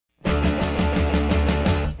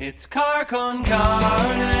It's car con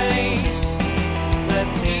carne.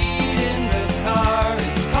 Let's eat in the car.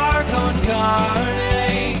 It's car con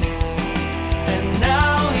carne. And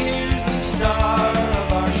now here's the star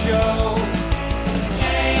of our show,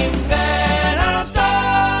 James Van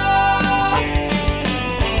Alstyne.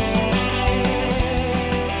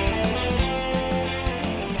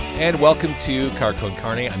 And welcome to Car Con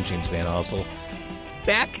Carne. I'm James Van Alstyne.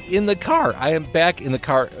 Back in the car. I am back in the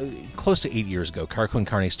car. Close to 8 years ago, Car Con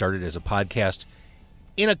Carne started as a podcast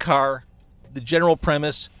in a car. The general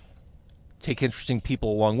premise: take interesting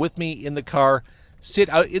people along with me in the car, sit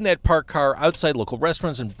out in that parked car outside local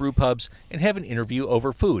restaurants and brew pubs, and have an interview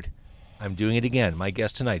over food. I'm doing it again. My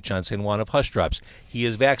guest tonight, John San Juan of Hush Drops. He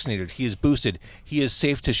is vaccinated. He is boosted. He is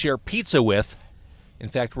safe to share pizza with. In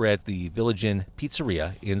fact, we're at the Village Inn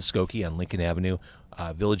Pizzeria in Skokie on Lincoln Avenue.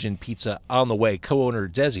 Village Inn Pizza on the way. Co-owner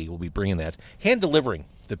Desi will be bringing that, hand-delivering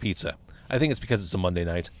the pizza. I think it's because it's a Monday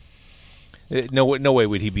night. No way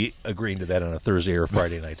would he be agreeing to that on a Thursday or a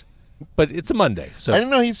Friday night. But it's a Monday. So I don't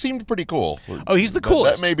know. He seemed pretty cool. Oh, he's the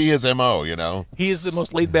coolest. That may be his MO, you know. He is the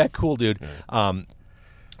most laid-back, cool dude. But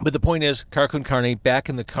the point is, Car Con Carne, back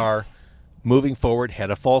in the car, moving forward, had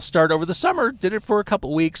a false start over the summer, did it for a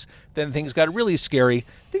couple weeks, then things got really scary.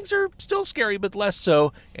 Things are still scary, but less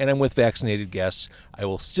so, and I'm with vaccinated guests. I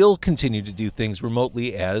will still continue to do things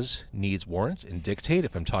remotely as needs warrant and dictate.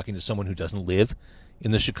 If I'm talking to someone who doesn't live in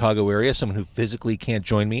the Chicago area, someone who physically can't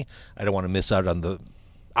join me, I don't want to miss out on the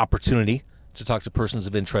opportunity to talk to persons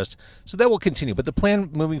of interest. So that will continue, but the plan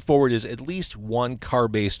moving forward is at least one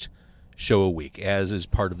car-based show a week, as is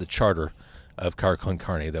part of the charter of Car Con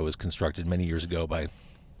Carne that was constructed many years ago by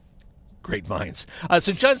great minds.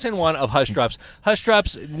 So John San Juan of Hush Drops. Hush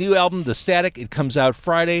Drops' new album, The Static, it comes out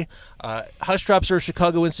Friday. Hush Drops are a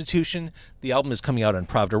Chicago institution. The album is coming out on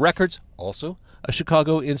Pravda Records, also a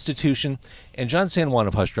Chicago institution. And John San Juan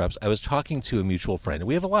of Hush Drops, I was talking to a mutual friend. And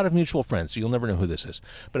we have a lot of mutual friends, so you'll never know who this is.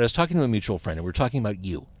 But I was talking to a mutual friend, and we were talking about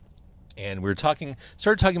you. And we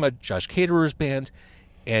started talking about Josh Caterer's band.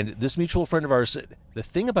 And this mutual friend of ours said, the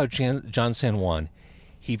thing about John San Juan,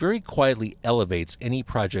 he very quietly elevates any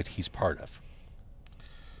project he's part of.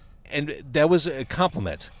 And that was a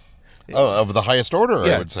compliment. Oh, of the highest order,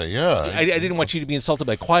 Yeah. I would say, yeah. I didn't want you to be insulted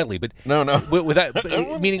by quietly, but No.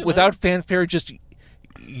 without fanfare, just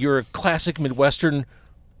you're a classic Midwestern,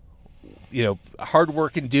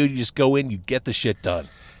 hard-working dude. You just go in, you get the shit done.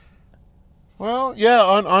 Well, yeah,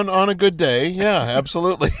 on a good day, yeah,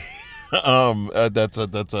 absolutely. That's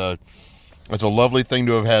a lovely thing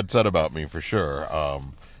to have had said about me, for sure.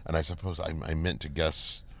 And I suppose I meant to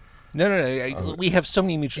guess. No. We have so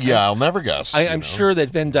many mutual. Yeah, I'll never guess. I'm sure that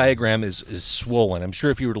Venn diagram is swollen. I'm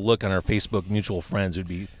sure if you were to look on our Facebook mutual friends, it would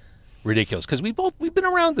be ridiculous because we've been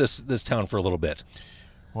around this town for a little bit.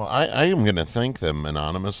 Well, I am going to thank them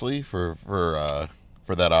anonymously for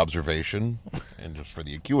that observation and just for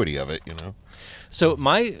the acuity of it, So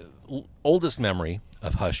my oldest memory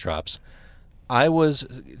of Hush Drops, I was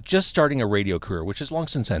just starting a radio career, which has long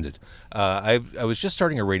since ended. I was just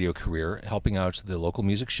starting a radio career, helping out the local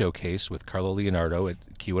music showcase with Carlo Leonardo at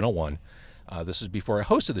Q101. This was before I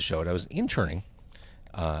hosted the show, and I was interning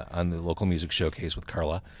on the local music showcase with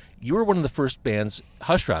Carla. You were one of the first bands,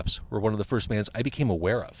 Hush Drops were one of the first bands I became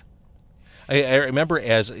aware of. I remember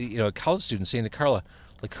as a college student saying to Carla,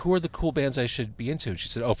 like, who are the cool bands I should be into? And she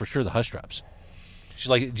said, oh, for sure, the Hush Drops. She's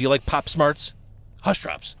like, do you like Pop Smarts? Hush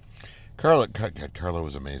Drops. Carla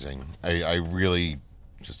was amazing. I really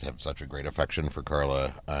just have such a great affection for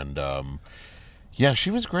Carla. And, yeah,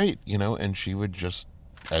 she was great, and she would just,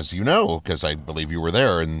 as you know, because I believe you were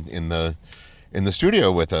there in the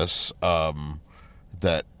studio with us,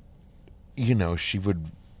 that,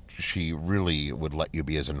 she really would let you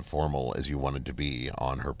be as informal as you wanted to be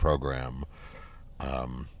on her program.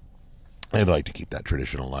 I'd like to keep that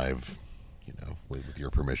tradition alive, with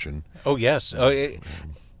your permission. Oh, yes.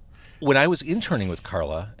 When I was interning with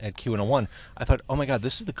Carla at Q101, I thought, oh, my God,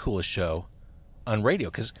 this is the coolest show on radio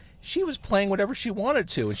because she was playing whatever she wanted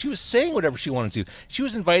to, and she was saying whatever she wanted to. She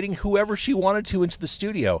was inviting whoever she wanted to into the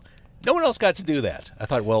studio. No one else got to do that. I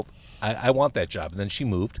thought, well, I want that job. And then she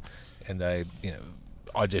moved, and I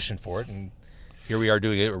auditioned for it, and here we are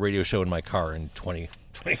doing a radio show in my car in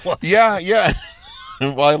 2021. Yeah.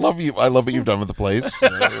 Well, I love you. I love what you've done with the place.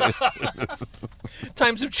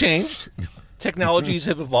 Times have changed. Technologies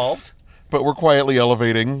have evolved. But we're quietly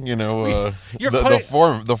elevating, the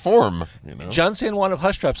form. John San Juan of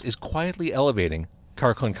Hush Drops is quietly elevating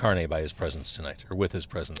Car Con Carne by his presence tonight, or with his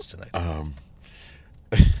presence tonight.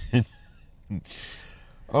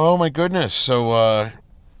 Oh my goodness! So,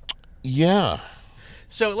 yeah.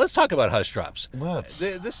 So let's talk about Hush Drops. Let's.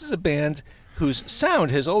 This is a band whose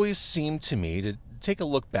sound has always seemed to me to take a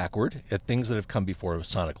look backward at things that have come before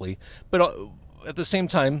sonically, but at the same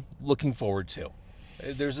time looking forward too.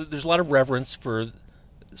 There's a lot of reverence for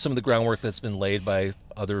some of the groundwork that's been laid by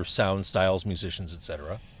other sound styles, musicians,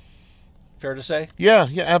 etc. Fair to say? Yeah,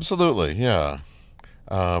 absolutely, yeah.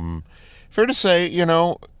 Fair to say,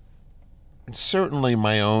 certainly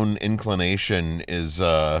my own inclination is,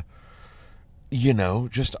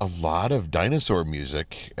 just a lot of dinosaur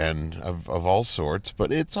music and of all sorts,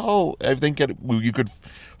 but it's all, I think you could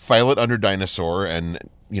file it under dinosaur and,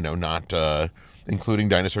 not including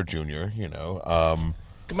Dinosaur Jr.,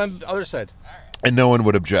 Come on the other side. And no one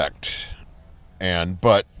would object.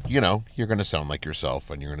 But, you're going to sound like yourself,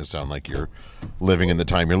 and you're going to sound like you're living in the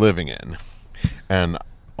time you're living in. And,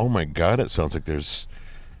 oh my God, it sounds like it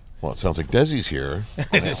sounds like Desi's here.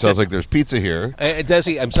 It sounds like there's pizza here.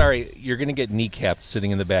 Desi, I'm sorry, you're going to get kneecapped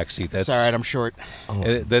sitting in the back seat. That's all right, I'm short.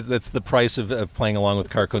 That's the price of playing along with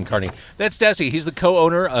Car Con Carne. That's Desi. He's the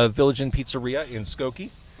co-owner of Village Inn Pizzeria in Skokie,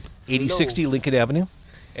 8060 Lincoln Avenue.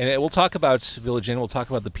 And we'll talk about Village Inn. We'll talk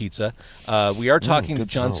about the pizza. We are talking to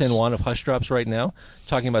John San Juan of Hush Drops right now,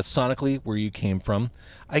 talking about sonically where you came from.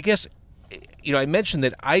 I guess, I mentioned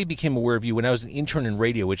that I became aware of you when I was an intern in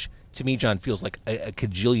radio, which to me, John, feels like a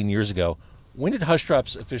cajillion years ago. When did Hush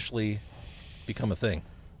Drops officially become a thing?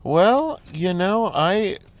 Well,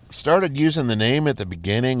 I started using the name at the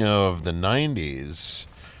beginning of the 90s,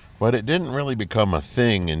 but it didn't really become a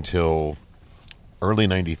thing until early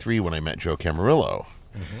 93 when I met Joe Camarillo.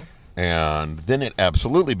 Mm-hmm. And then it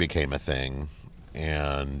absolutely became a thing.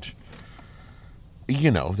 And,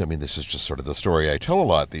 this is just sort of the story I tell a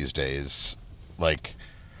lot these days. Like,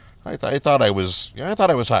 I thought I was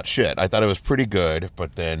hot shit. I thought I was pretty good,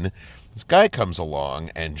 but then this guy comes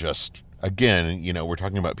along and just, again, we're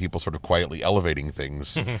talking about people sort of quietly elevating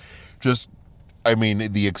things.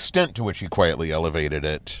 The extent to which he quietly elevated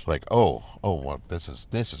it, like, well, this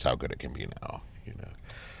is how good it can be now,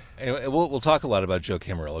 And we'll talk a lot about Joe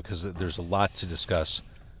Camarillo because there's a lot to discuss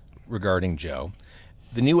regarding Joe.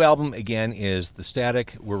 The new album, again, is The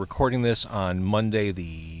Static. We're recording this on Monday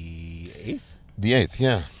the 8th? The 8th,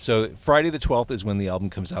 yeah. So Friday the 12th is when the album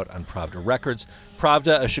comes out on Pravda Records.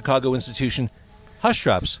 Pravda, a Chicago institution. Hush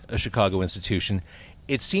Drops, a Chicago institution.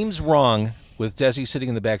 It seems wrong with Desi sitting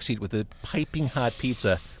in the back seat with a piping hot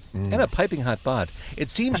pizza and a piping hot bod. It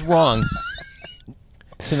seems wrong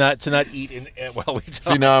to not eat while we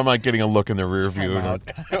talk. See, now I'm like getting a look in the rear view.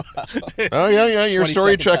 Oh yeah, your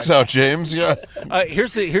story checks out, James. Yeah.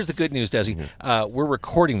 Here's the good news, Desi. We're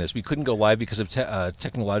recording this. We couldn't go live because of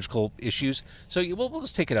technological issues, so we'll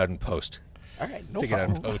just take it out in post. All right, take it out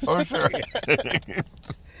in post. Oh sure.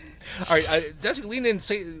 All right, Desi, lean in.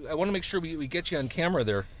 Say, I want to make sure we get you on camera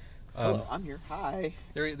there. I'm here. Hi.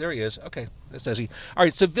 There he is. Okay, that's Desi. All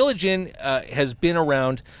right, so Village Inn has been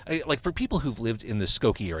around, like for people who've lived in the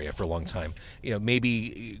Skokie area for a long time.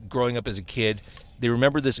 Maybe growing up as a kid, they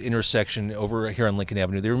remember this intersection over here on Lincoln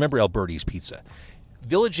Avenue. They remember Alberti's Pizza.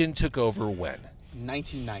 Village Inn took over when?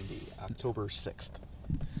 1990, October 6th.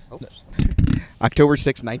 October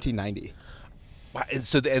 6th, 1990. And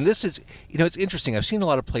so, this is, it's interesting. I've seen a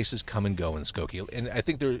lot of places come and go in Skokie, and I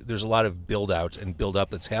think there's a lot of build out and build up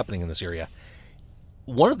that's happening in this area.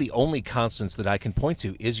 One of the only constants that I can point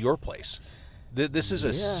to is your place. This is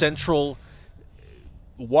a central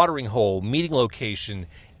watering hole, meeting location.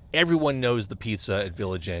 Everyone knows the pizza at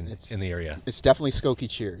Village Inn in the area. It's definitely Skokie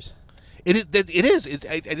Cheers. It is.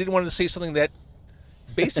 I didn't want to say something that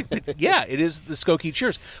basic. But yeah, it is the Skokie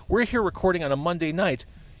Cheers. We're here recording on a Monday night.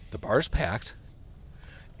 The bar's packed.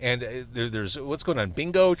 And there's what's going on?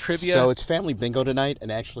 Bingo, trivia? So it's family bingo tonight,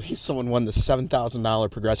 and actually someone won the $7,000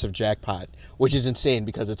 progressive jackpot, which is insane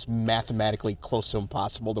because it's mathematically close to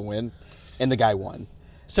impossible to win, and the guy won.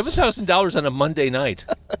 $7,000 on a Monday night.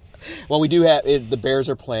 Well, we do have the Bears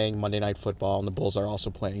are playing Monday Night Football, and the Bulls are also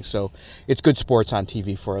playing, so it's good sports on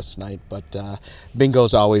TV for us tonight. But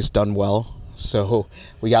bingo's always done well. So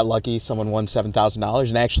we got lucky. Someone won $7,000,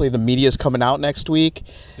 and actually the media's coming out next week.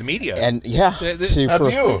 The media? And yeah. That's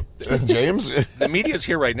you, James. The media's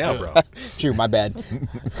here right now, bro. True, my bad.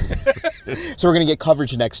 So we're going to get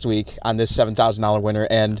coverage next week on this $7,000 winner,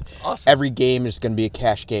 and every game is going to be a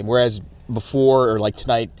cash game. Whereas before, or like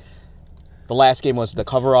tonight, the last game was the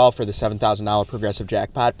coverall for the $7,000 progressive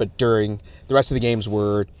jackpot, but during the rest of the games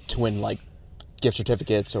were to win like gift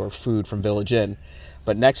certificates or food from Village Inn.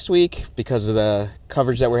 But next week, because of the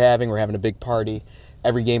coverage that we're having a big party.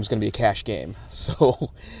 Every game's going to be a cash game.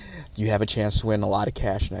 So you have a chance to win a lot of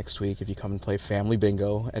cash next week if you come and play Family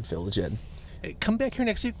Bingo at Village Inn. Hey, come back here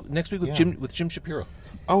next week with Jim Shapiro.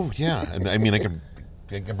 Oh, yeah. And I mean, I can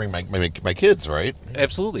bring my kids, right?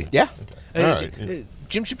 Absolutely. Yeah. Okay. All right.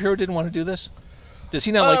 Jim Shapiro didn't want to do this? Does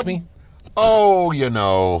he not like me? Oh,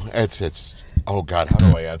 it's. Oh God, how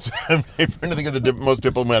do I answer? I'm trying to think of the most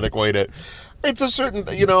diplomatic way to. It's a certain,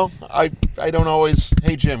 I don't always.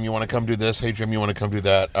 Hey Jim, you want to come do this? Hey Jim, you want to come do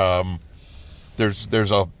that?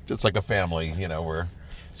 It's like a family, where.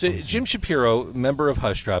 So Jim Shapiro, member of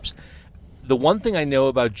Hush Drops. The one thing I know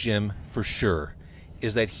about Jim for sure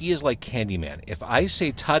is that he is like Candyman. If I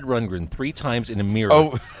say Todd Rundgren 3 times in a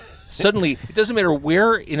mirror, suddenly it doesn't matter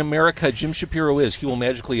where in America Jim Shapiro is, he will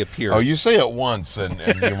magically appear. Oh, you say it once, and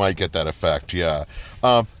you might get that effect. Yeah.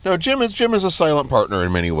 No, Jim is a silent partner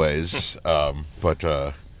in many ways, but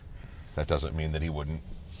that doesn't mean that he wouldn't.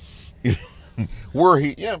 Were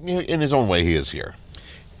he? Yeah, in his own way, he is here.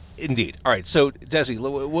 Indeed. All right. So, Desi,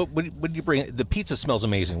 what did you bring? The pizza smells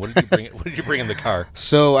amazing. What did you bring? What did you bring in the car?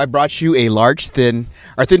 So I brought you a large thin.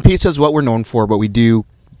 Our thin pizza is what we're known for, but we do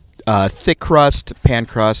thick crust, pan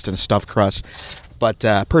crust, and stuffed crust. But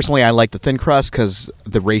personally, I like the thin crust because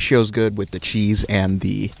the ratio is good with the cheese and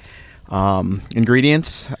the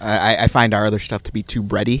ingredients. I find our other stuff to be too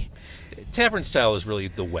bready. Tavern style is really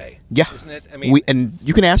the way. Yeah. Isn't it? I mean, and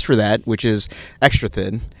you can ask for that, which is extra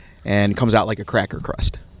thin, and comes out like a cracker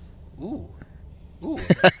crust. Ooh.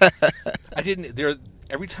 I didn't.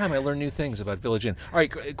 Every time I learn new things about Village Inn. All right,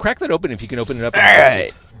 crack that open if you can open it up. All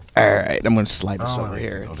right. I'm going to slide this over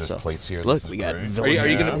here. Oh, there's plates here. Look, This is we got great. Village Are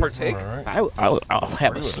you Inn. going to partake? All right. I'll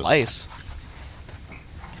have a slice.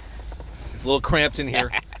 It's a little cramped in here.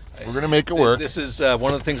 We're gonna make it work. This is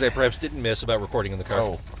one of the things I perhaps didn't miss about recording in the car.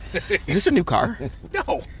 Oh, Is this a new car?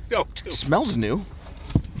 No, It smells new.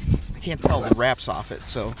 I can't tell the wraps off it.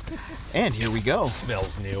 So, and here we go.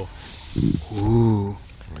 smells new. Ooh,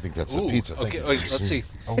 I think that's the Ooh, pizza. Thank okay, you. wait, let's see.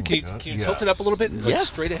 Oh my Can you, God, can you tilt it up a little bit? Like Yeah.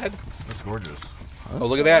 straight ahead. That's gorgeous. Oh,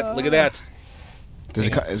 look at that! Look at that! does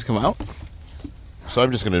it come out? So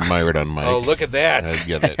I'm just gonna admire it on my. Oh, look at that!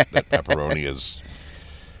 Yeah, that pepperoni is.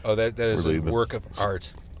 Oh, that is Really a the- work of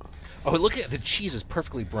art. Oh, look at the cheese is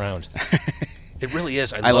perfectly browned. It really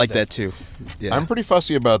is. I I love like that too. Yeah. I'm pretty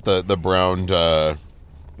fussy about the browned.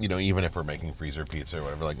 Even if we're making freezer pizza or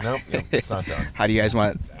whatever. Like, nope, it's not done. How do you guys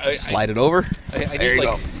want I- to slide it over? I There need you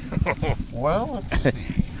like. Well, let's see.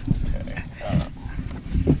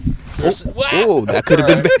 Oh, that could have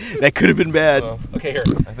been that could have been bad. Okay, here.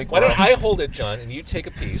 I think Why don't we're- I hold it, John, and you take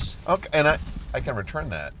a piece? Okay, and I can return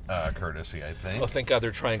that courtesy. I think. Oh, thank God they're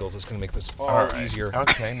triangles. It's going to make this all All right. easier.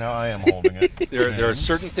 Okay, now I am holding it. There are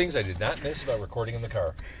certain things I did not miss about recording in the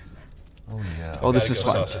car. Oh yeah. Oh, this Gotta is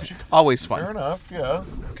go fun. sausage. Always Fair fun. enough. Yeah.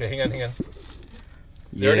 Okay, hang on.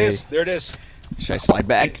 There it Yay. is. There it is. Should I slide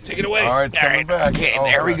back? Take it away. All right, it's coming back. Okay, Oh,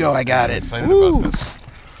 there we God. go. I got I'm it. excited Woo. about this.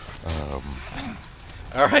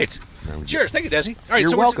 All right. Cheers. Thank you, Desi. All right, You're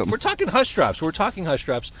so welcome. We're talking Hush Drops. We're talking Hush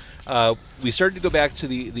Drops. We started to go back to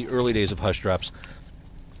the early days of Hush Drops.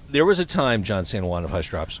 There was a time, John San Juan, of Hush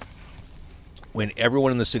Drops, when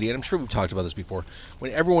everyone in the city, and I'm sure we've talked about this before,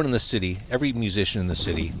 when everyone in the city, every musician in the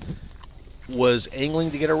city, was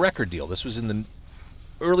angling to get a record deal. This was in the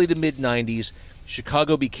early to mid 90s.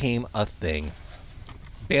 Chicago became a thing.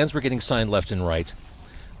 Bands were getting signed left and right.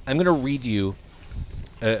 I'm going to read you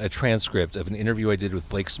a transcript of an interview I did with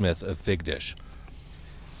Blake Smith of Fig Dish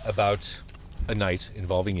about a night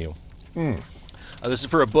involving you. This is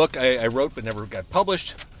for a book I wrote but never got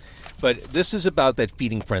published. But this is about that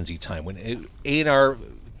feeding frenzy time when A&R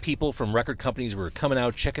people from record companies were coming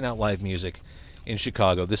out, checking out live music in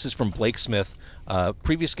Chicago. This is from Blake Smith,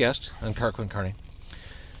 previous guest on Carco and Carney,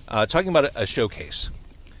 talking about a showcase.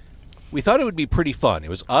 We thought it would be pretty fun. It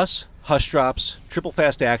was us, Hush Drops, Triple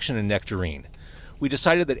Fast Action, and Nectarine. We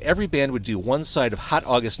decided that every band would do one side of Hot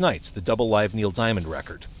August Nights, the double live Neil Diamond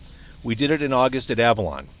record. We did it in August at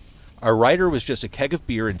Avalon. Our rider was just a keg of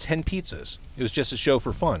beer and 10 pizzas. It was just a show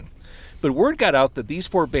for fun. But word got out that these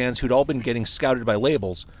 4 bands who'd all been getting scouted by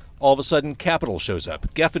labels, all of a sudden Capitol shows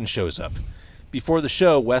up, Geffen shows up. Before the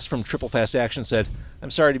show, Wes from Triple Fast Action said,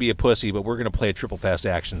 "I'm sorry to be a pussy, but we're going to play a Triple Fast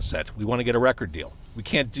Action set. We want to get a record deal. We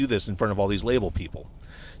can't do this in front of all these label people."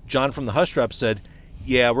 John from the Hush Drop said,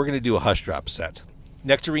 "Yeah, we're going to do a Hush Drop set."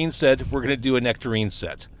 Nectarine said, "We're going to do a Nectarine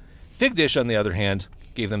set." Fig Dish, on the other hand,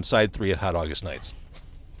 gave them side 3 at Hot August Nights.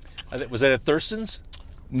 Was that at Thurston's?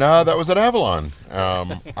 No, that was at Avalon,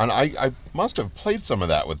 and I must have played some of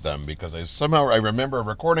that with them because I remember a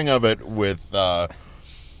recording of it with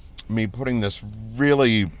me putting this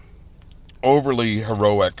really overly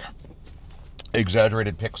heroic,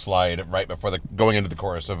 exaggerated pick slide right before going into the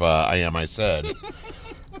chorus of "I Am I Said."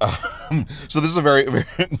 So this is a very, very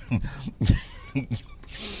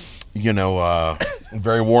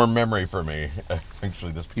very warm memory for me.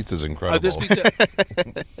 Actually, this pizza's incredible. This pizza.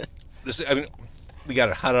 We got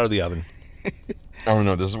it hot out of the oven. Oh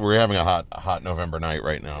no, we're having a hot November night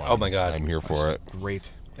right now. Oh, my God. I'm here for it.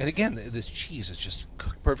 Great. And again, this cheese is just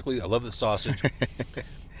cooked perfectly. I love the sausage.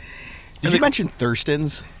 Did you mention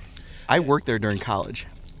Thurston's? I worked there during college.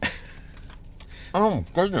 Oh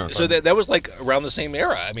goodness! So that was like around the same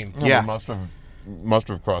era. I mean, Yeah. we must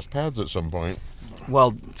have crossed paths at some point.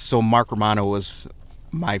 Well, so Mark Romano was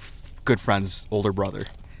my good friend's older brother,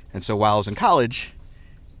 and so while I was in college,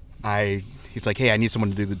 he's like, "Hey, I need someone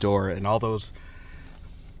to do the door," and all those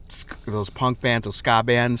punk bands, those ska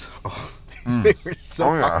bands. Oh, they were so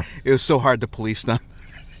Oh, yeah. hard. It was so hard to police them.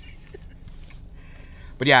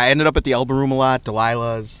 But yeah, I ended up at the Elbow Room a lot,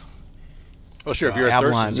 Delilah's. oh sure, if you're at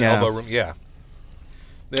Avalon, Thurston's yeah. Elbow Room, yeah.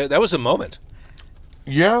 That was a moment.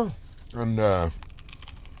 Yeah, and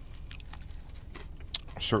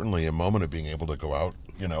certainly a moment of being able to go out,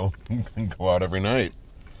 and go out every night.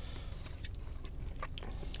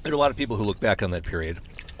 There are a lot of people who look back on that period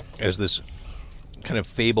as this kind of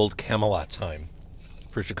fabled Camelot time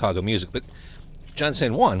for Chicago music. But John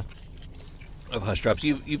San Juan of Hush Drops,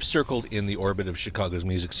 you've circled in the orbit of Chicago's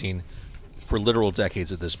music scene for literal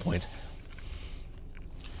decades at this point.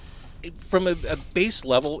 From a base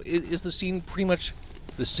level, is the scene pretty much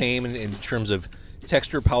the same in terms of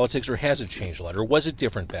texture, politics, or has it changed a lot, or was it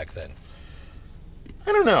different back then?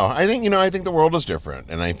 I don't know. I think the world is different,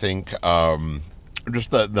 and I think just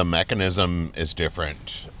the mechanism is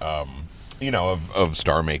different. Of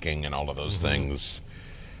star making and all of those things.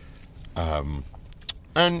 And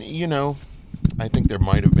I think there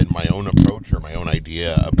might have been my own approach or my own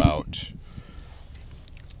idea about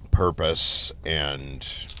purpose, and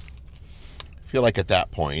I feel like at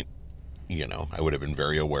that point, I would have been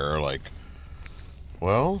very aware, like,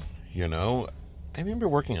 well, I remember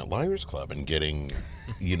working at Liars Club and getting,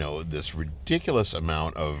 this ridiculous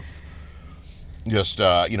amount of just,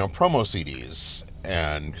 promo CDs,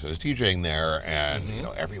 and because I was DJing there, and,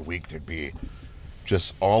 every week there'd be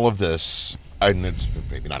just all of this, and it's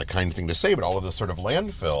maybe not a kind thing to say, but all of this sort of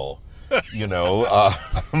landfill,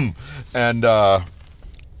 and,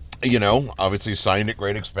 obviously signed at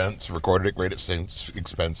great expense, recorded at great expense,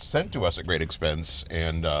 sent to us at great expense,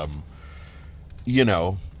 and, I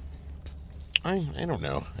don't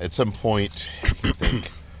know. At some point, you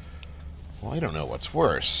think, well, I don't know what's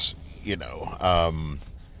worse,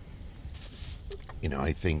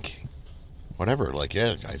 I think, whatever, like,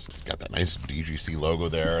 yeah, I got that nice DGC logo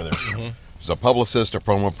there. There's a publicist, a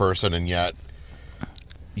promo person, and yet,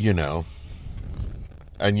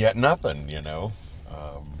 nothing,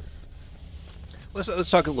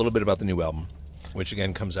 Let's talk a little bit about the new album, which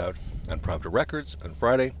again comes out on Pravda Records on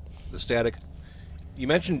Friday. The Static. You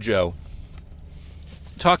mentioned Joe.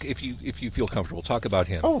 Talk if you feel comfortable. Talk about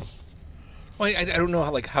him. Oh. Well, I don't know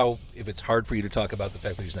how if it's hard for you to talk about the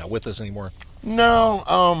fact that he's not with us anymore. No,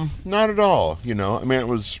 not at all. I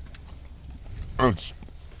mean, it's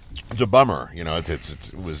a bummer.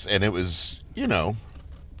 It was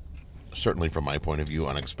certainly from my point of view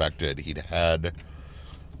unexpected. He'd had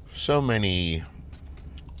so many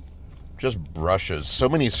just brushes, so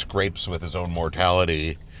many scrapes with his own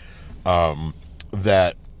mortality,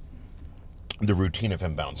 that the routine of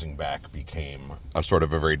him bouncing back became a sort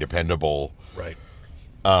of a very dependable Right.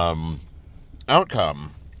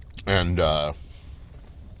 outcome. And but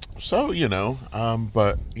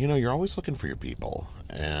you're always looking for your people,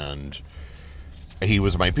 and he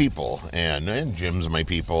was my people, and Jim's my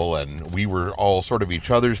people, and we were all sort of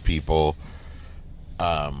each other's people.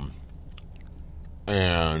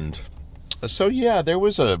 And so, yeah, there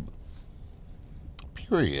was a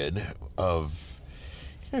period of,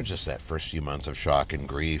 just that first few months of shock and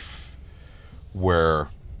grief where,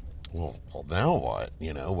 well, now what?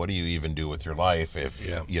 What do you even do with your life if,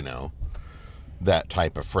 that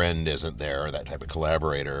type of friend isn't there, that type of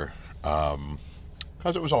collaborator?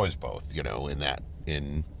 Because it was always both,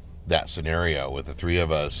 in that scenario with the three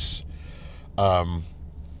of us. And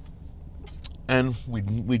we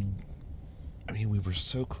were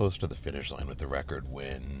so close to the finish line with the record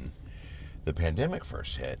when the pandemic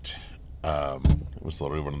first hit. It was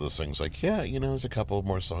literally one of those things like, there's a couple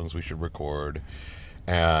more songs we should record.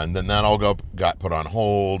 And then that all got put on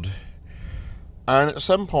hold. And at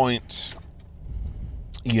some point,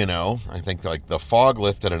 I think like the fog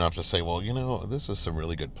lifted enough to say, well, this is some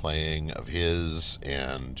really good playing of his,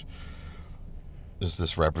 and is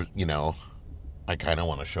this I kind of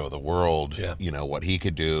want to show the world, what he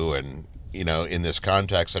could do, and, in this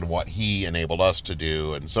context, and what he enabled us to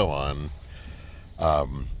do, and so on.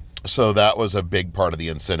 So that was a big part of the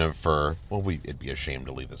incentive for, it'd be a shame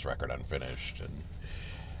to leave this record unfinished and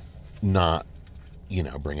not,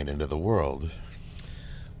 bring it into the world.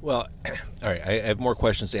 Well, all right. I have more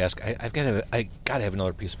questions to ask. I gotta have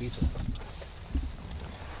another piece of pizza.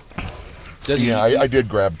 I did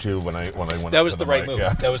grab two when I went. That was to the right mic, move.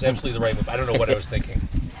 yeah. That was absolutely the right move. I don't know what I was thinking.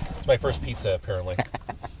 It's my first pizza, apparently.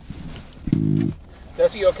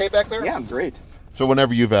 Desi, you okay back there? Yeah, I'm great. So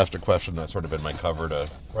whenever you've asked a question, that's sort of been my cover to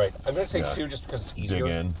Right. I'm going to take two just because it's easier.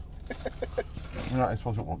 dig in. No, I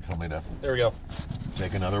suppose it won't kill me to There we go.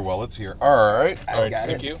 take another while it's here. All right. All right. got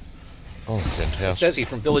Thank it. you. Oh, It's fantastic. Desi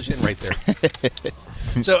from Village Inn right there.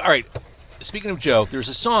 So, all right. Speaking of Joe, there's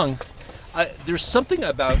a song. There's something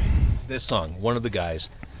about this song, One of the Guys.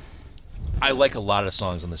 I like a lot of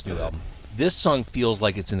songs on this new album. This song feels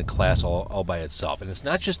like it's in a class all by itself. And it's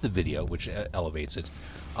not just the video, which elevates it.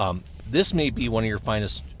 This may be one of your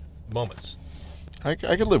finest moments. I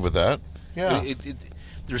could live with that. Yeah.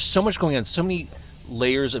 There's so much going on, so many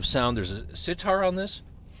layers of sound. There's a sitar on this.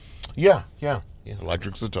 Yeah.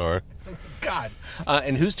 Electric sitar. God.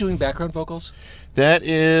 And who's doing background vocals? That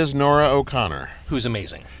is Nora O'Connor. Who's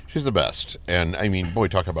amazing. She's the best. And I mean, boy,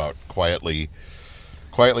 talk about quietly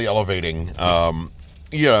elevating. Again,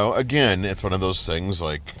 it's one of those things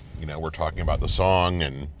like, we're talking about the song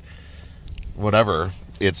and whatever.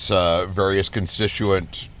 It's various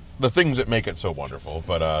constituent, the things that make it so wonderful.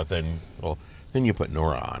 But then you put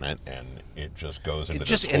Nora on it and it just goes into It's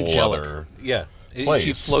just this whole angelic. other Yeah. place.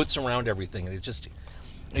 She floats around everything. And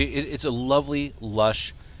it's a lovely,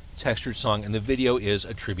 lush, textured song. And the video is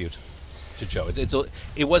a tribute to Joe.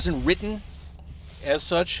 It wasn't written as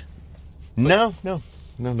such, No,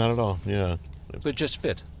 not at all. Yeah. but just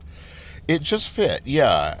fit. It just fit,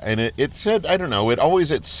 yeah. And it said, I don't know,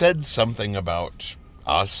 it said something about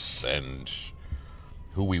us and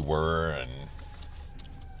who we were and,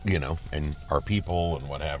 and our people and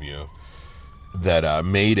what have you, that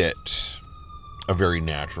made it a very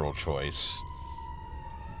natural choice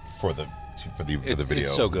for the video.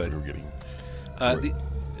 It's so good. We were getting,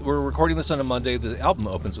 We're recording this on a Monday. The album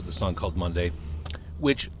opens with a song called Monday,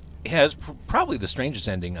 which has probably the strangest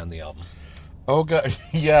ending on the album. oh, God.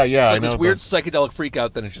 Yeah, It's I like know. this weird psychedelic freak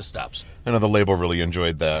out, then it just stops. I know the label really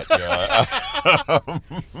enjoyed that.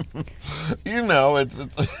 Yeah.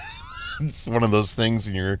 It's one of those things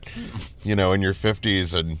in your, in your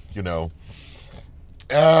 50s and,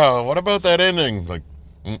 oh, what about that ending? Like,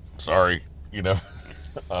 sorry, It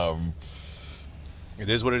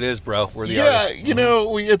is what it is, bro. We're the yeah, artists.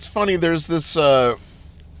 it's funny. There's this, we're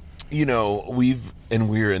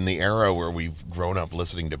in the era where we've grown up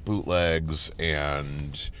listening to bootlegs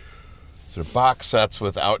and sort of box sets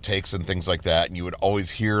with outtakes and things like that. And you would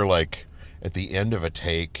always hear, like, at the end of a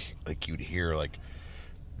take, like, you'd hear, like,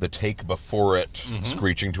 the take before it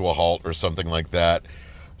screeching to a halt or something like that.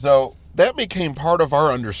 So that became part of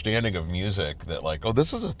our understanding of music, that, like, oh,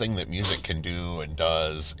 this is a thing that music can do and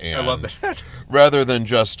does. And I love that. rather than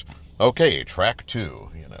just, okay, track 2,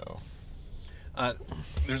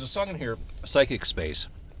 There's a song in here, Psychic Space.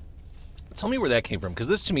 Tell me where that came from, because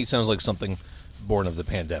this to me sounds like something born of the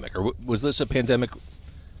pandemic. Or was this a pandemic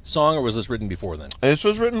song, or was this written before then? This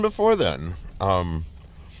was written before then.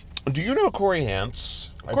 Do you know Corey Hance?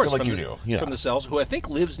 Of course, I feel like from you the, do. Yeah. From the Cells, who I think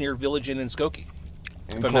lives near Village Inn in Skokie.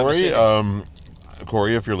 If I'm not Corey, mistaken.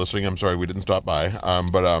 Corey, if you're listening, I'm sorry we didn't stop by,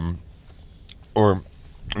 or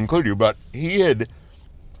include you, but he had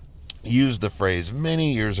used the phrase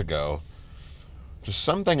many years ago, just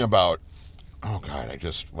something about, oh God,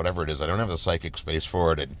 whatever it is, I don't have the psychic space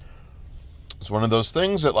for it, and it's one of those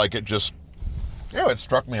things that, like, it just, it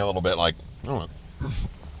struck me a little bit like, oh,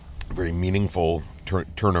 very meaningful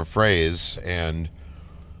turn of phrase, and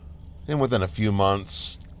within a few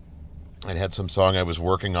months, I'd had some song I was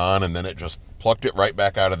working on, and then it just plucked it right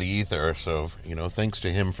back out of the ether. So, thanks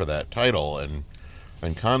to him for that title and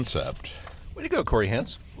concept. Way to go, Corey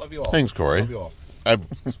Hance. Love you all. Thanks, Corey. Love you all.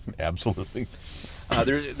 Absolutely.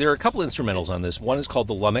 There are a couple instrumentals on this. One is called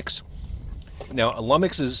the Lummox. Now, a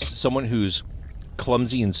lummox is someone who's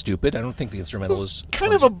clumsy and stupid. I don't think the instrumental is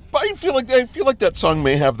Kind of I feel like that song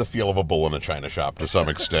may have the feel of a bull in a china shop to some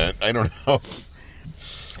extent. I don't know.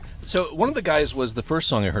 So One of the Guys was the first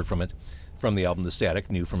song I heard from the album The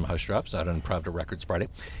Static, new from Hush Drops, out on Pravda Records Friday.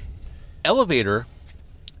 Elevator,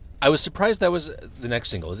 I was surprised that was the next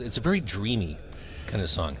single. It's a very dreamy kind of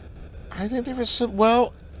song. I think there was some,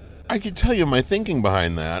 I could tell you my thinking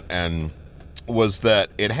behind that, and was that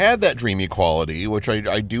it had that dreamy quality, which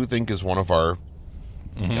I do think is one of our,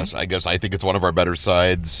 I guess I think it's one of our better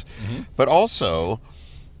sides, but also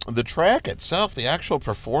the track itself, the actual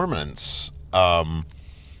performance,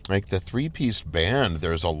 like the 3-piece band,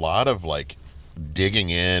 there's a lot of, like, digging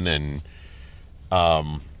in and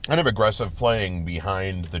kind of aggressive playing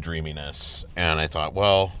behind the dreaminess. And I thought,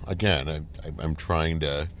 well, again, I'm trying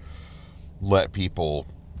to let people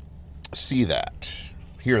see that,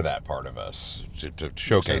 hear that part of us, to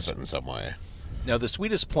showcase it in some way. Now, the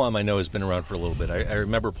Sweetest Plum I know has been around for a little bit. I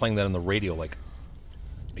remember playing that on the radio like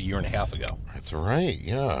a year and a half ago. That's right,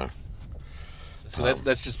 yeah. So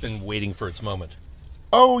that's just been waiting for its moment.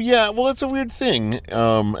 Oh, yeah, well, it's a weird thing.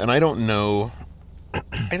 And I don't know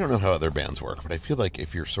how other bands work, but I feel like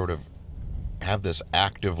if you're sort of have this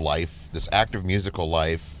active life, this active musical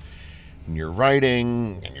life, and you're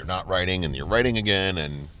writing, and you're not writing, and you're writing again,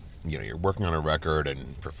 and you're working on a record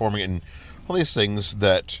and performing, and all these things,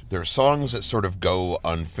 that there are songs that sort of go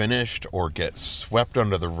unfinished or get swept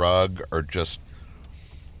under the rug, or just,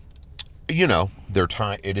 their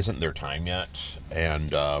time. It isn't their time yet,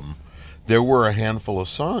 and there were a handful of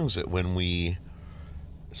songs that when we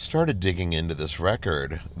started digging into this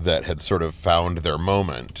record that had sort of found their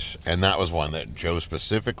moment, and that was one that Joe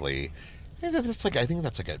specifically. I think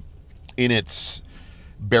that's like in its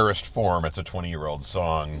barest form, it's a 20-year-old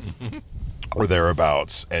song or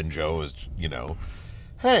thereabouts, and Joe is,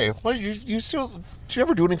 hey, what you still, did you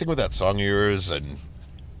ever do anything with that song of yours? And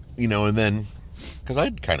and then, because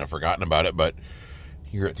I'd kind of forgotten about it, but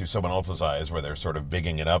you hear it through someone else's eyes where they're sort of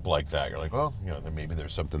bigging it up like that. You're like, well, then maybe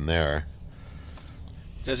there's something there.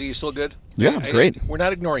 Desi, you still good? Yeah, great. We're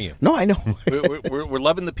not ignoring you. No, I know. we're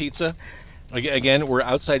loving the pizza. Again, we're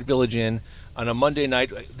outside Village Inn on a Monday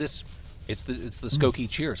night. It's the Skokie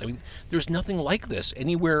Cheers. I mean, there's nothing like this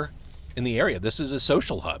anywhere in the area. This is a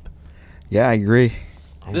social hub. Yeah, I agree.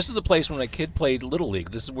 This is the place when a kid played Little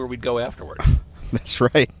League. This is where we'd go afterward. That's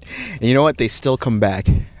right. And you know what? They still come back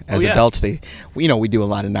as adults. We do a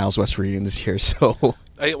lot of Niles West reunions here, so.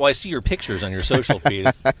 I see your pictures on your social feed.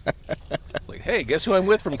 It's like, hey, guess who I'm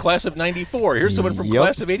with from class of '94? Here's someone from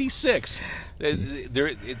class of '86.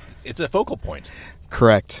 It's a focal point.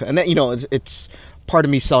 Correct. And that, it's part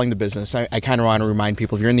of me selling the business. I kind of want to remind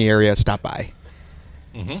people, if you're in the area, stop by.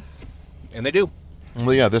 Mm-hmm. And they do.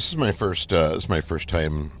 Well, yeah, this is my first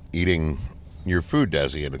time eating your food,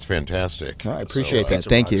 Desi, and it's fantastic. Oh, I appreciate that.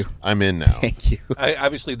 Thank you. I'm in now. Thank you.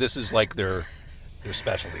 Obviously, this is like their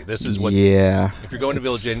specialty. This is what. Yeah. If you're going to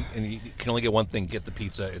Village Inn and you can only get one thing, get the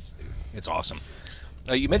pizza. It's awesome.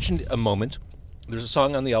 You mentioned A Moment. There's a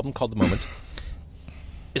song on the album called The Moment.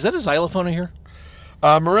 Is that a xylophone I hear?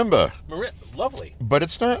 Marimba. Lovely. But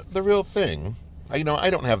it's not the real thing. I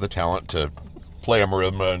don't have the talent to play a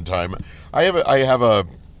marimba in time. I have a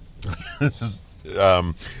this is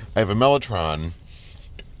I have a Mellotron,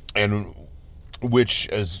 and which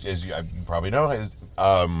as you probably know is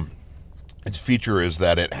its feature is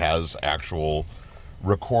that it has actual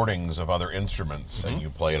recordings of other instruments, and you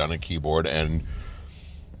play it on a keyboard. And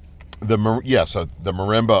the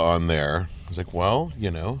marimba on there, I was like, well,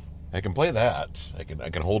 I can play that. I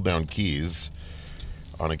can hold down keys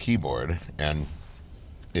on a keyboard, and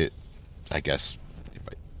I guess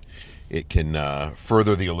it can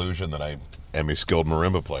further the illusion that I am a skilled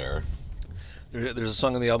marimba player. There's a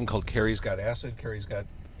song on the album called "Carrie's Got Acid." Carrie's Got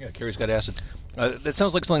Acid. That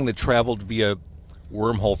sounds like something that traveled via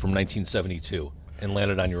wormhole from 1972 and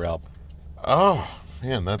landed on your album. Oh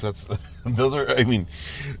man, that's that's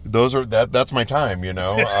my time. It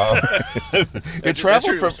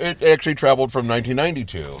actually traveled from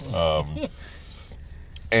 1992,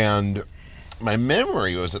 and my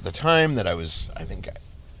memory was at the time that I think,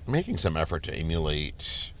 making some effort to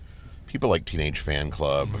emulate people like Teenage Fan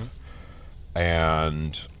Club,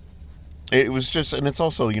 and it was just, and it's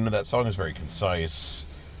also, that song is very concise,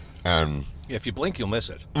 and if you blink, you'll miss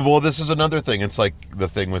it. Well, this is another thing. It's like the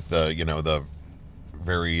thing with the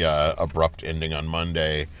very abrupt ending on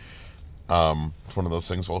Monday. It's one of those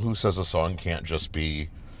things. Well, who says a song can't just be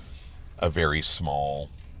a very small,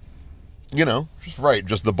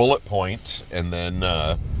 just the bullet point, and then,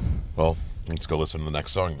 let's go listen to the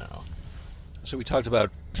next song now. So we talked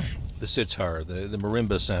about the sitar, the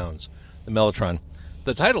marimba sounds, the mellotron,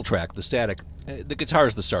 the title track, the static. The guitar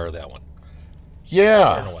is the star of that one.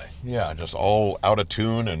 Yeah, yeah, just all out of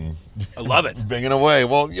tune and I love it, banging away.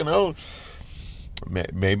 Well,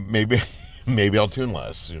 maybe I'll tune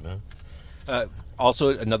less.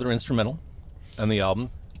 Also, another instrumental on the album,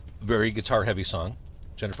 very guitar heavy song.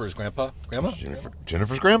 Jennifer's Grandma.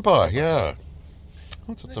 Jennifer's Grandpa. Yeah,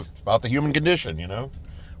 it's about the human condition,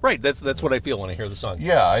 Right. That's what I feel when I hear the song.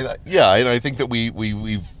 Yeah, and I think that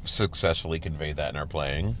we've successfully conveyed that in our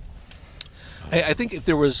playing. I think if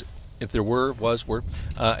there were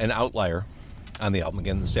an outlier on the album,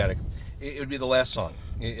 again, the static, it would be the last song.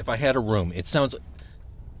 If I Had a Room,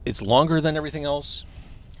 it's longer than everything else.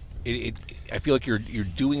 I feel like you're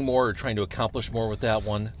doing more or trying to accomplish more with that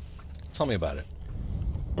one. Tell me about it.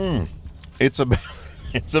 It's about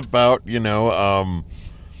it's about a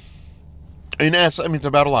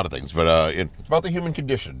lot of things, but it's about the human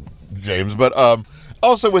condition, James. But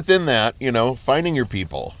also within that, finding your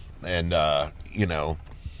people, and Are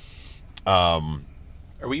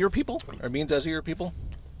we your people? Are me and Desi your people?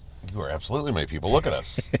 you are absolutely my people. Look at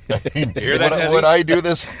us. Hear that, Desi? Would I do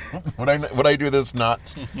this? Would I do this not,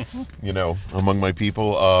 among my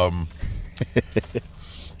people?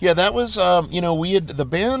 Yeah, that was the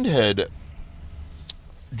band had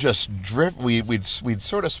just we'd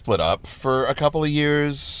sort of split up for a couple of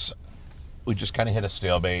years. We just kind of hit a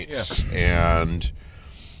stalemate, and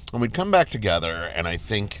we'd come back together, and I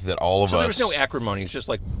think that all of us. So there was no acrimony. It's just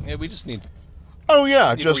like we just need. Oh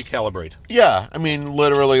yeah, Need just to recalibrate. Yeah, I mean,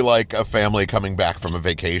 literally like a family coming back from a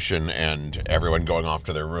vacation and everyone going off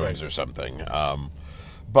to their rooms or something.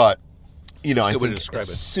 But I think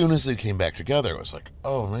as soon as they came back together, it was like,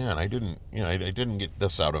 oh man, I didn't get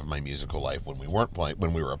this out of my musical life when we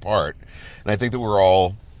were apart, and I think that we're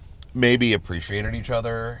all maybe appreciated each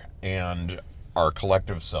other and our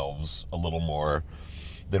collective selves a little more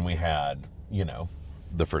than we had,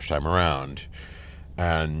 the first time around.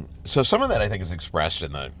 And so some of that I think is expressed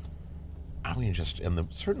certainly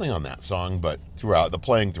on that song, but throughout the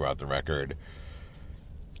record,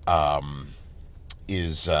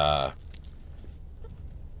 it's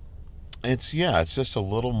just a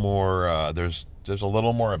little more, there's a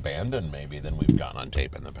little more abandon maybe than we've gotten on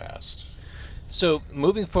tape in the past. So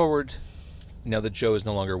moving forward, now that Joe is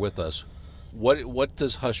no longer with us, what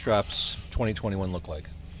does Hush Drops 2021 look like?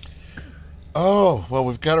 Oh, well,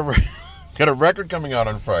 we've got a record coming out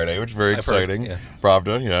on Friday, which is very exciting.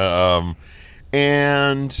 Pravda, yeah.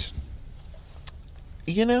 And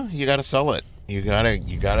you got to sell it. You gotta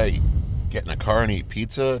get in a car and eat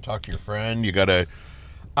pizza, talk to your friend. You gotta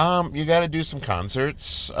do some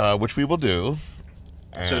concerts, which we will do.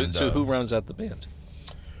 And, so who rounds out the band?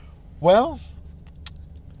 Well,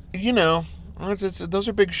 those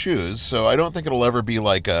are big shoes, so I don't think it'll ever be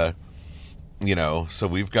like a, so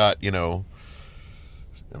we've got, Dave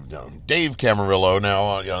Camarillo now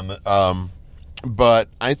on the, but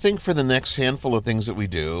I think for the next handful of things that we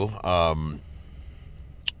do,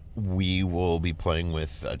 we will be playing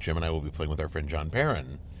with, Jim and I will be playing with our friend John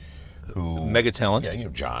Perrin, who... Mega talent. Yeah,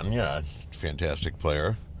 John, fantastic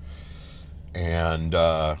player. And,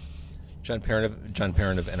 John Perrin of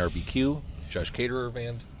NRBQ, Josh Caterer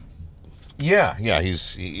band. Yeah,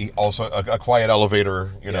 he also a quiet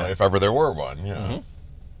elevator, if ever there were one. Yeah. Mm-hmm.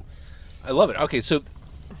 I love it. Okay, so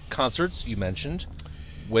concerts you mentioned.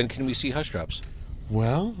 When can we see Hush Drops?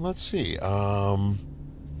 Well, let's see. I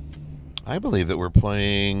believe that we're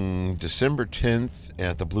playing December 10th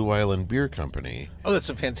at the Blue Island Beer Company. Oh, that's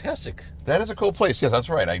a fantastic. That is a cool place. Yes, that's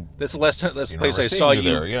right. That's the last time. That's the place I saw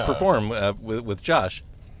you perform with Josh.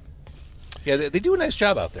 Yeah, they do a nice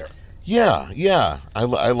job out there. Yeah. I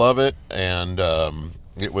love it, and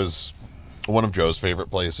it was one of Joe's favorite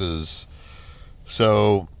places.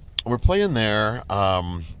 So we're playing there.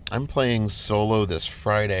 I'm playing solo this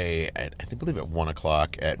Friday at, I believe at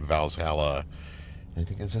 1:00 at Valhalla. I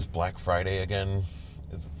think it's just Black Friday again.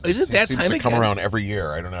 Is it that time to again? Come around every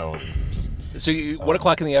year. I don't know. So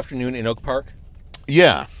 1:00 in the afternoon in Oak Park?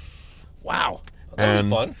 Yeah. Wow. That was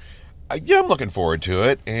fun. I'm looking forward to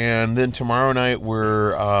it. And then tomorrow night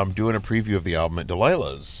we're doing a preview of the album at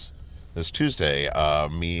Delilah's this Tuesday.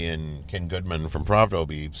 Me and Ken Goodman from Pravda will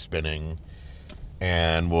be spinning,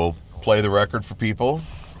 and we'll play the record for people.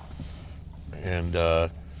 And I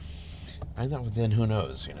know then who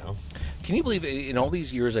knows, Can you believe in all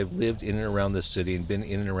these years I've lived in and around this city and been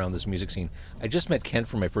in and around this music scene, I just met Ken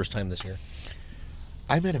for my first time this year.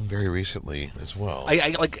 I met him very recently as well.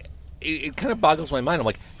 I like it kind of boggles my mind. I'm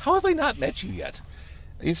like, how have I not met you yet?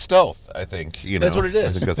 He's stealth, I think. That's what it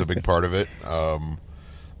is. I think that's a big part of it.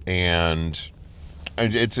 And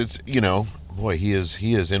it's boy, he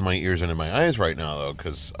is in my ears and in my eyes right now though,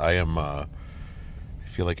 because I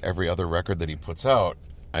feel like every other record that he puts out,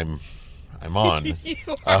 I'm on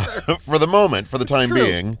for the moment, for the time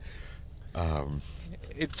being.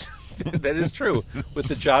 That is true with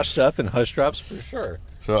the Josh stuff and Hush Drops for sure.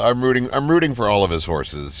 So I'm rooting for all of his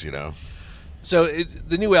horses, So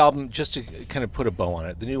the new album, just to kind of put a bow on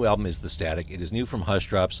it, the new album is The Static. It is new from Hush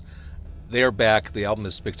Drops. They are back. The album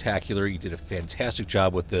is spectacular. You did a fantastic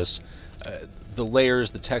job with this. The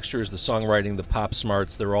layers, the textures, the songwriting, the pop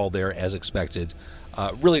smarts, they're all there as expected.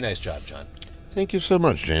 Really nice job, John. Thank you so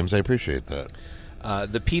much, James. I appreciate that.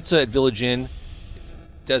 The pizza at Village Inn,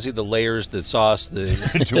 Desi, the layers, the sauce, the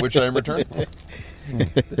to which I am returning.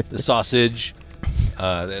 The sausage.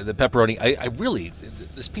 The pepperoni. I really,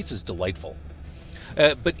 this pizza is delightful.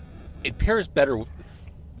 But it pairs better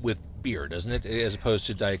with beer, doesn't it, as opposed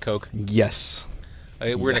to Diet Coke? Yes.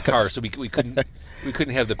 We're in a car, so we couldn't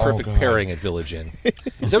have the perfect God. pairing at Village Inn.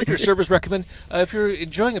 Is that what your servers recommend? If you're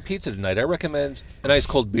enjoying a pizza tonight, I recommend an ice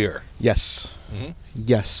cold beer. Yes.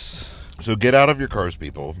 Yes. So get out of your cars,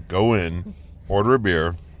 people. Go in, order a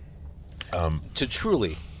beer. To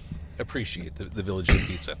truly appreciate the Village Inn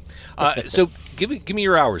pizza. So give me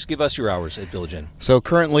your hours. Give us your hours at Village Inn. So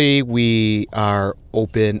currently we are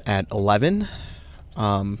open at 11.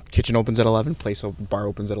 Kitchen opens at 11. Bar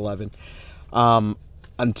opens at 11.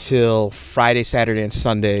 Until Friday, Saturday, and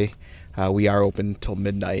Sunday, we are open till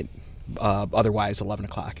midnight. Otherwise, 11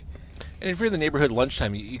 o'clock. And if you're in the neighborhood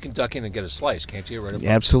lunchtime, you can duck in and get a slice, can't you? Right up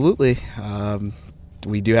front? Absolutely.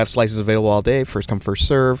 We do have slices available all day. First come, first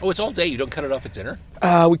serve. Oh, it's all day. You don't cut it off at dinner?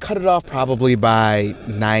 We cut it off probably by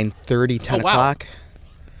 9:30, 10 Oh, wow. o'clock.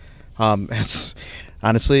 It's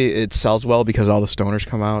honestly, it sells well because all the stoners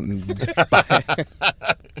come out and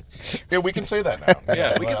Yeah, we can say that now.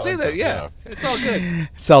 Yeah, we can say that. Yeah, it's all good. it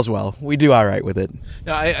sells well. We do all right with it.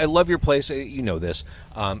 Now, I love your place. You know this.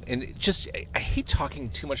 And just, I hate talking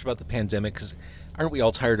too much about the pandemic because aren't we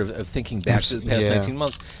all tired of thinking back to the past Yeah. 19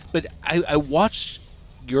 months? But I watched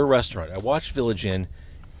your restaurant. I watched Village Inn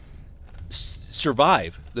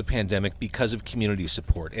survive the pandemic because of community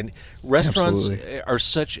support. And restaurants Absolutely. are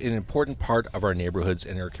such an important part of our neighborhoods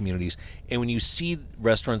and our communities. And when you see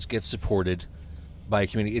restaurants get supported by a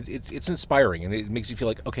community, it's inspiring, and it makes you feel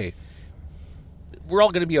like, okay, we're all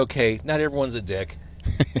going to be okay. Not everyone's a dick.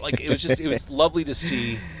 Like, it was lovely to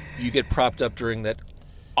see you get propped up during that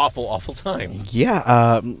awful time.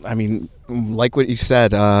 Yeah, I mean, like what you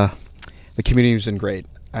said, the community's been great.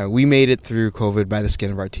 We made it through COVID by the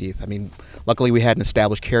skin of our teeth. I mean, luckily we had an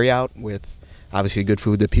established carryout with obviously good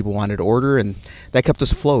food that people wanted to order, and that kept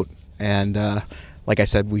us afloat. And like I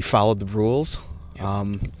said, we followed the rules.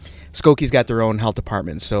 Skokie's got their own health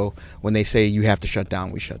department, so when they say you have to shut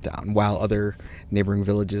down, we shut down. While other neighboring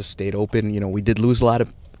villages stayed open, we did lose a lot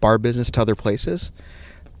of bar business to other places,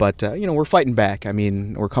 but we're fighting back. I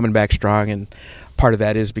mean, we're coming back strong, and part of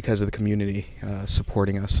that is because of the community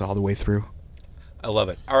supporting us all the way through. I love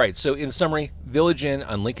it. All right, so in summary, Village Inn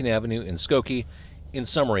on Lincoln Avenue in Skokie. In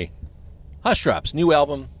summary, Hush Drops, new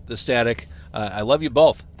album, The Static. I love you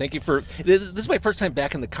both. Thank you for... This is my first time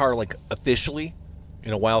back in the car, like, officially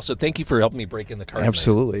in a while, so thank you for helping me break in the car tonight.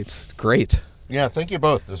 Absolutely, it's great. Yeah, thank you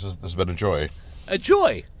both. This has been a joy. A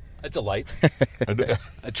joy, a delight,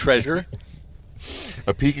 a treasure,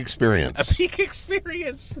 A peak experience. a peak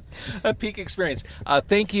experience. A peak experience.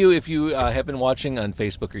 Thank you if you have been watching on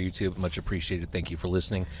Facebook or YouTube. Much appreciated. Thank you for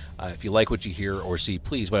listening. If you like what you hear or see,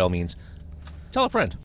 please, by all means, tell a friend.